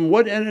comes from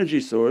what energy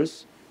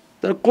source?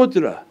 The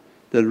qudra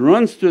that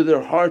runs through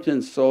their heart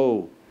and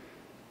soul.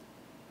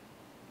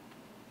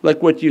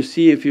 Like what you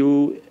see if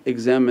you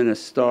examine a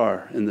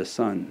star in the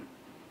sun,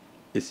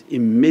 it's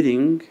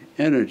emitting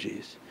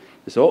energies.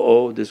 It's,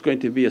 there's going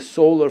to be a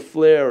solar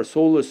flare or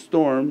solar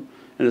storm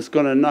and it's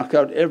going to knock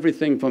out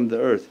everything from the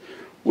earth.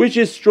 Which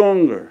is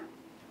stronger,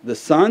 the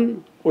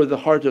sun or the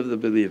heart of the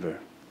believer?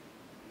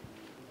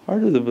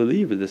 Heart of the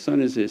believer. The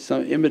sun is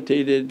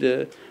imitated,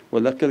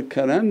 وَلَقَدْ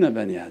كَرَمْنَا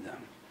بَنِي آدَمَ.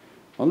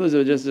 Allah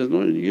says,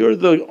 no, you're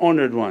the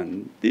honoured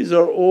one. These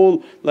are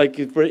all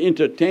like for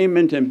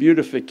entertainment and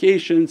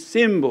beautification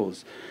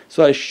symbols.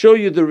 So I show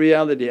you the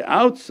reality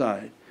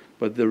outside,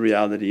 but the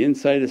reality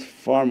inside is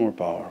far more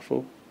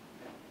powerful.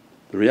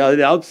 The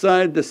reality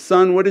outside, the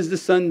sun, what is the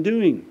sun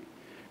doing?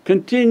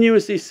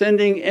 Continuously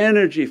sending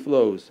energy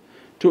flows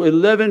to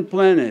 11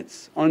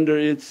 planets under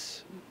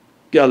its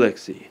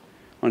galaxy,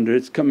 under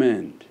its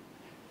command.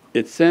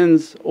 It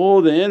sends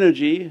all the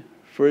energy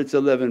for its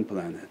 11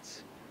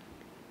 planets.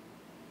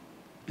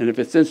 And if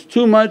it sends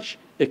too much,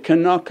 it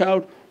can knock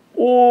out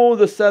all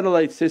the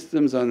satellite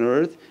systems on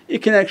earth,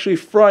 it can actually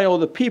fry all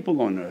the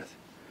people on earth.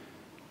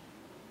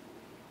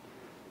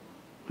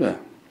 Yeah.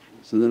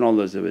 So then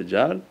Allah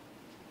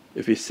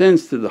if He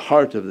sends to the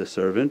heart of the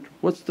servant,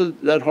 what's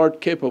that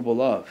heart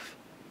capable of?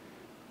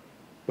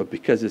 But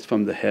because it's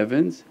from the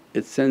heavens,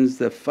 it sends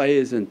the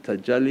faiz and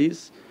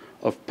tajallis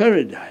of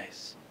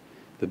paradise.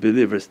 The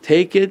believers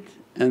take it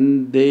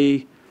and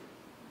they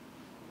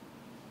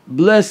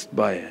blessed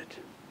by it,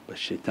 but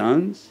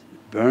shaitans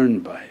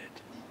burned by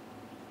it.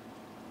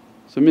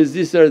 So means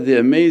these are the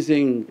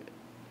amazing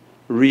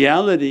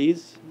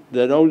realities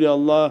that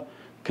awliyaullah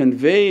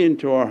convey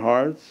into our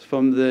hearts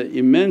from the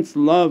immense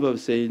love of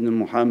Sayyidina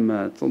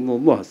Muhammad,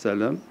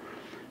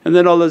 and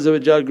then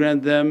Allah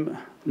grant them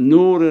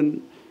nur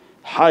and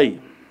hayy,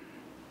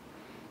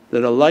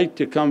 that a light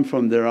to come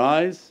from their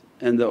eyes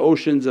and the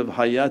oceans of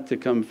hayat to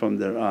come from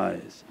their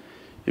eyes,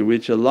 in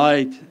which a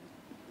light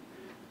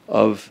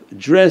of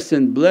dress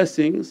and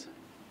blessings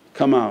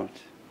come out.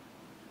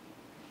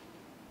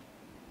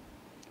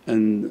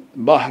 And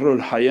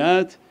Bahrul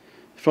Hayat,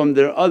 from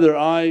their other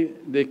eye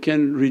they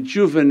can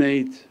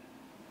rejuvenate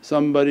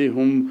somebody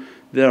whom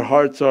their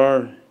hearts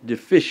are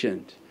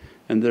deficient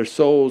and their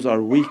souls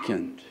are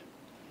weakened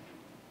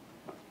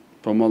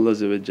from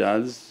Allah's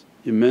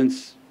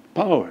immense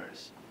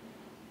powers.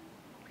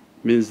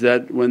 Means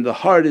that when the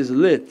heart is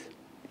lit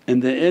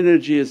and the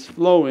energy is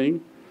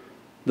flowing,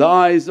 the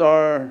eyes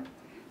are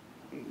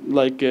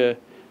like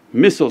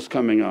missiles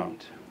coming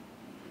out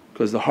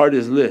because the heart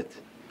is lit.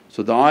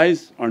 So the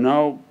eyes are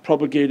now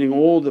propagating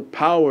all the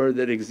power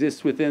that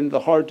exists within the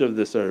heart of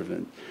the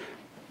servant.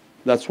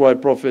 That's why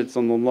Prophet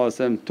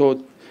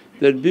taught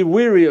that, be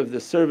weary of the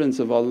servants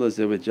of Allah,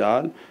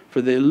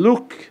 for they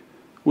look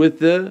with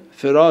the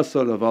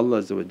firasat of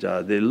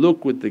Allah, they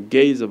look with the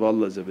gaze of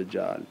Allah.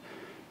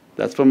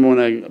 That's from when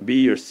I be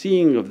your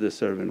seeing of the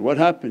servant. What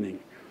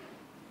happening?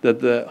 That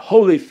the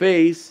holy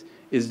face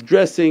is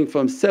dressing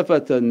from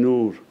Sifat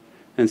al-Nur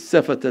and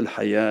Sifat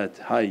al-Hayat,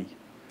 hayy.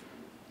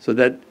 So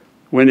that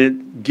when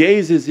it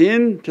gazes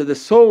into the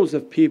souls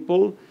of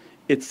people,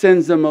 it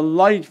sends them a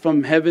light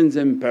from heavens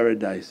and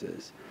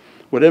paradises.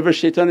 Whatever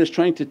shaitan is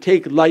trying to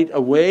take light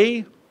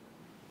away,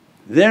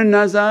 Their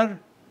nazar,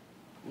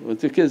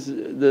 because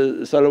the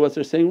salawats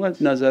are saying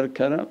what? Nazar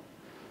karam.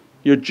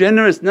 Your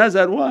generous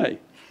nazar, why?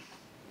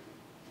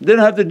 They don't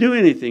have to do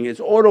anything, it's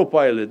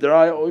autopilot. Their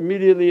eye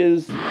immediately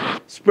is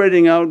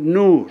spreading out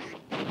nur.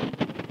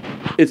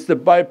 It's the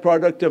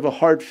byproduct of a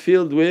heart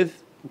filled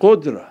with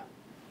qudra.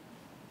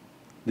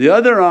 The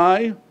other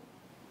eye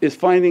is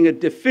finding a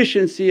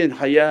deficiency in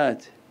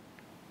hayat,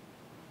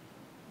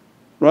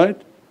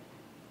 right?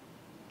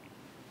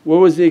 What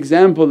was the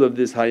example of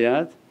this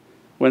hayat?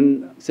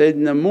 When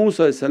Sayyidina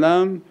Musa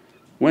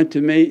went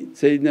to meet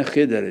Sayyidina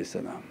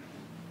Khidr.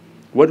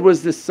 What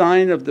was the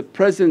sign of the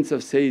presence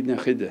of Sayyidina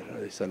Khidr?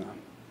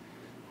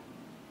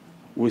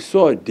 We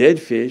saw a dead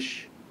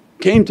fish,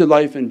 came to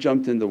life and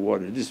jumped in the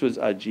water. This was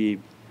ajeeb.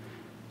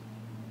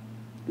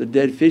 The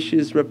dead fish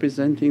is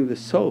representing the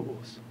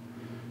souls,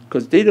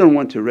 because they don't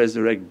want to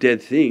resurrect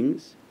dead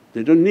things,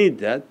 they don't need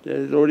that,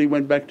 it already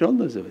went back to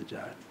Allah.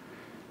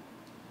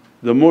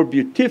 The more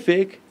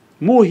beatific,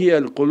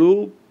 muhiya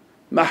al-qulub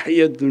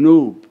mahya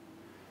al-dhunub.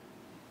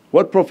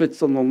 What Prophet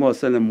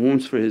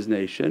wants for his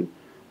nation?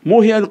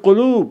 Muhiya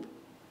al-qulub,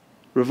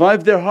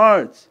 revive their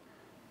hearts.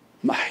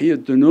 Mahya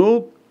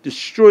al-dhunub,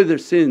 destroy their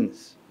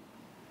sins.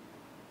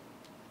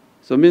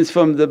 So it means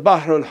from the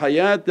Bahr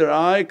al-Hayat their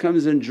eye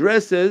comes and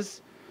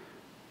dresses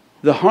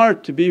the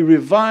heart to be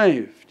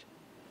revived.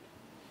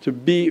 To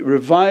be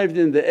revived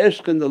in the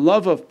ishq and the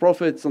love of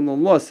Prophet,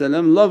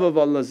 love of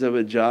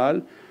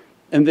Allah,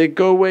 and they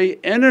go away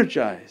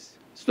energized.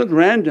 It's not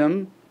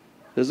random,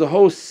 there's a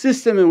whole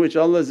system in which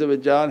Allah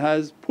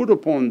has put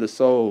upon the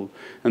soul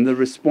and the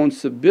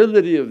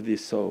responsibility of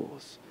these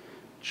souls.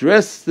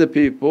 Dress the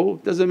people,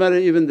 doesn't matter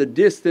even the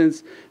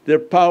distance, their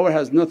power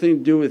has nothing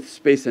to do with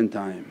space and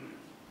time.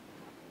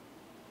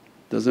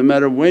 Doesn't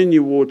matter when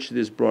you watch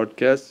this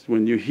broadcast,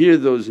 when you hear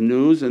those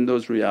news and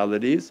those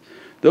realities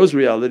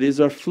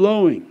are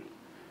flowing.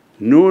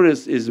 Nur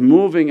is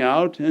moving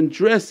out and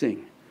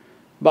dressing,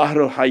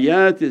 Bahrul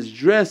Hayat is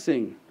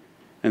dressing,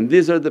 and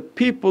these are the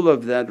people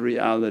of that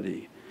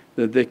reality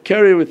that they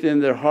carry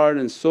within their heart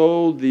and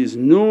soul these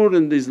nur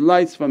and these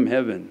lights from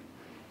heaven.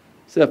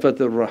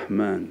 Sifatul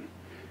Rahman,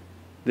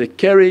 they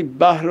carry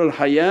Bahrul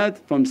Hayat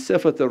from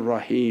Sifatul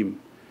Rahim,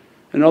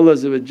 and Allah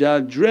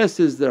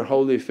dresses their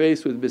holy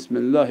face with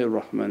Bismillahir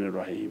Rahmanir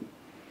Rahim.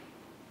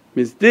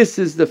 Means this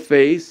is the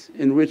face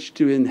in which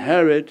to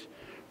inherit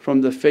from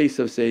the face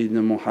of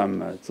Sayyidina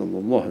Muhammad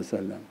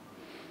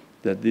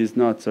that these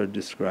knots are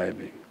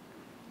describing.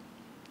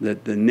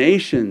 That the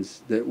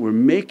nations that were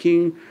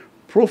making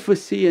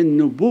prophecy and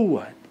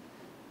nubuwwat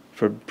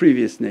for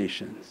previous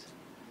nations,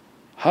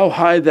 how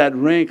high that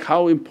rank,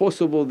 how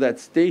impossible that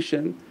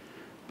station,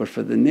 but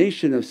for the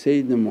nation of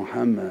Sayyidina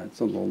Muhammad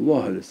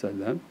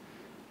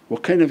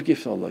what kind of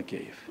gift Allah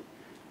gave?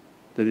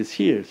 That it's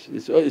here,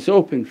 it's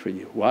open for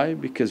you. Why?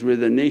 Because we're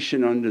the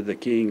nation under the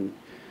king.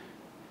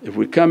 If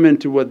we come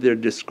into what they're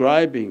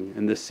describing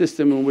and the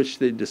system in which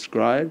they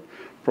describe,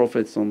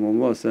 Prophet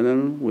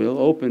will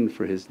open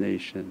for his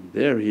nation.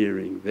 They're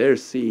hearing, they're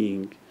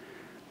seeing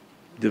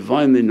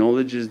Divinely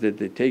knowledges that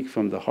they take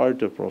from the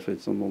heart of Prophet,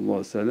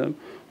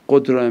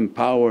 qudra and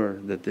power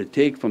that they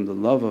take from the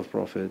love of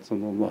Prophet,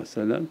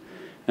 and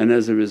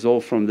as a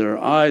result from their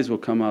eyes will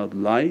come out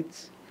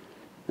lights,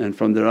 and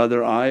from their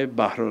other eye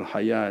Bahrul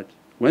Hayat.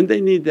 When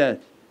they need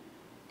that?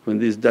 When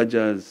these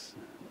Dajjals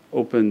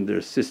open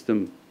their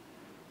system,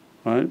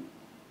 right?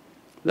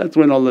 That's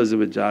when Allah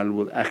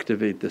will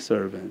activate the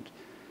servant.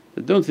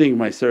 But don't think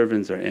my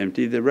servants are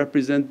empty, they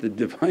represent the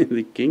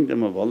Divinely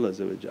kingdom of Allah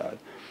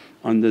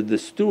under the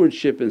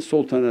stewardship and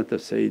sultanate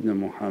of Sayyidina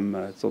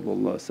Muhammad.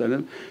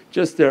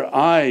 Just their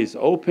eyes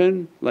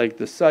open like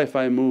the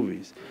sci-fi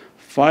movies,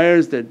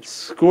 fires that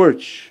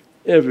scorch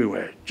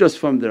everywhere just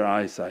from their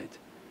eyesight.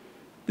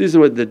 These are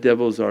what the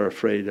devils are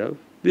afraid of.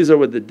 These are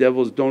what the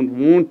devils don't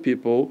want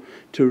people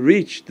to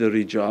reach the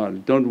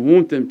rijal, don't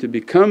want them to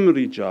become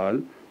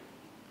rijal,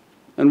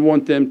 and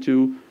want them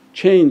to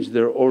change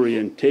their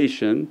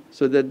orientation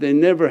so that they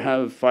never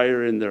have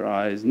fire in their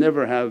eyes,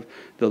 never have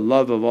the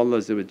love of Allah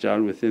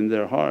within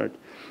their heart.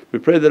 We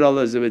pray that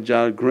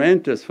Allah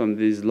grant us from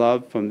these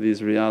love, from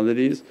these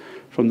realities,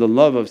 from the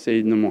love of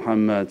Sayyidina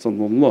Muhammad.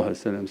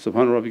 Subhana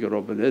rabbika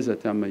rabbil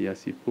izzati amma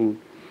yasifoon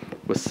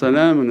wa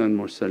salaamun al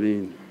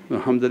mursaleen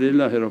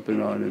walhamdulillahi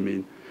rabbil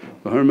alameen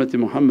bi hurmati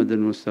Muhammadan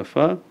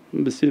Mustafa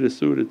Al-Basir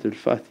Surat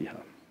Al-Fatiha.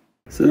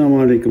 As-salamu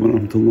alaykum wa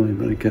rahmatullahi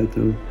wa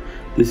barakatuh.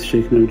 This is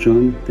Shaykh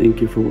Nurjan.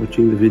 Thank you for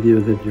watching the video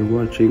that you're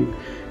watching.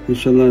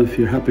 Inshallah, if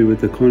you're happy with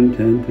the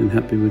content and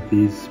happy with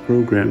these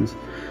programs,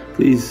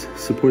 please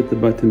support the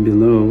button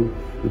below,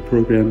 the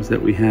programs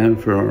that we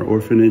have for our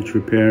orphanage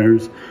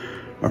repairs,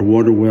 our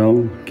water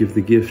well, Give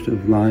the Gift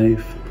of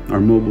Life, our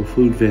mobile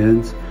food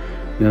vans.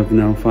 We have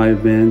now 5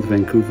 vans: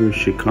 Vancouver,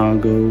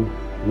 Chicago,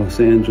 Los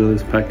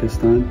Angeles,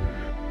 Pakistan.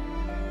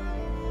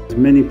 There's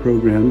many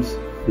programs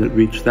that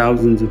reach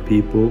thousands of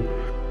people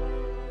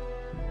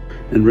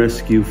and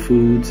rescue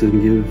foods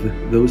and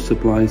give those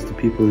supplies to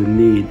people in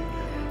need.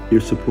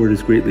 Your support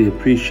is greatly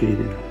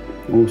appreciated.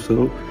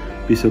 Also,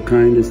 be so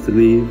kind as to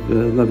leave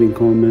loving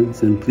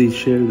comments, and please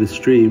share the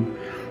stream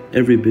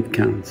Every bit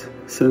counts.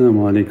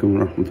 As-salamu alaykum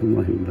wa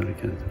rahmatullahi wa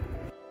barakatuh.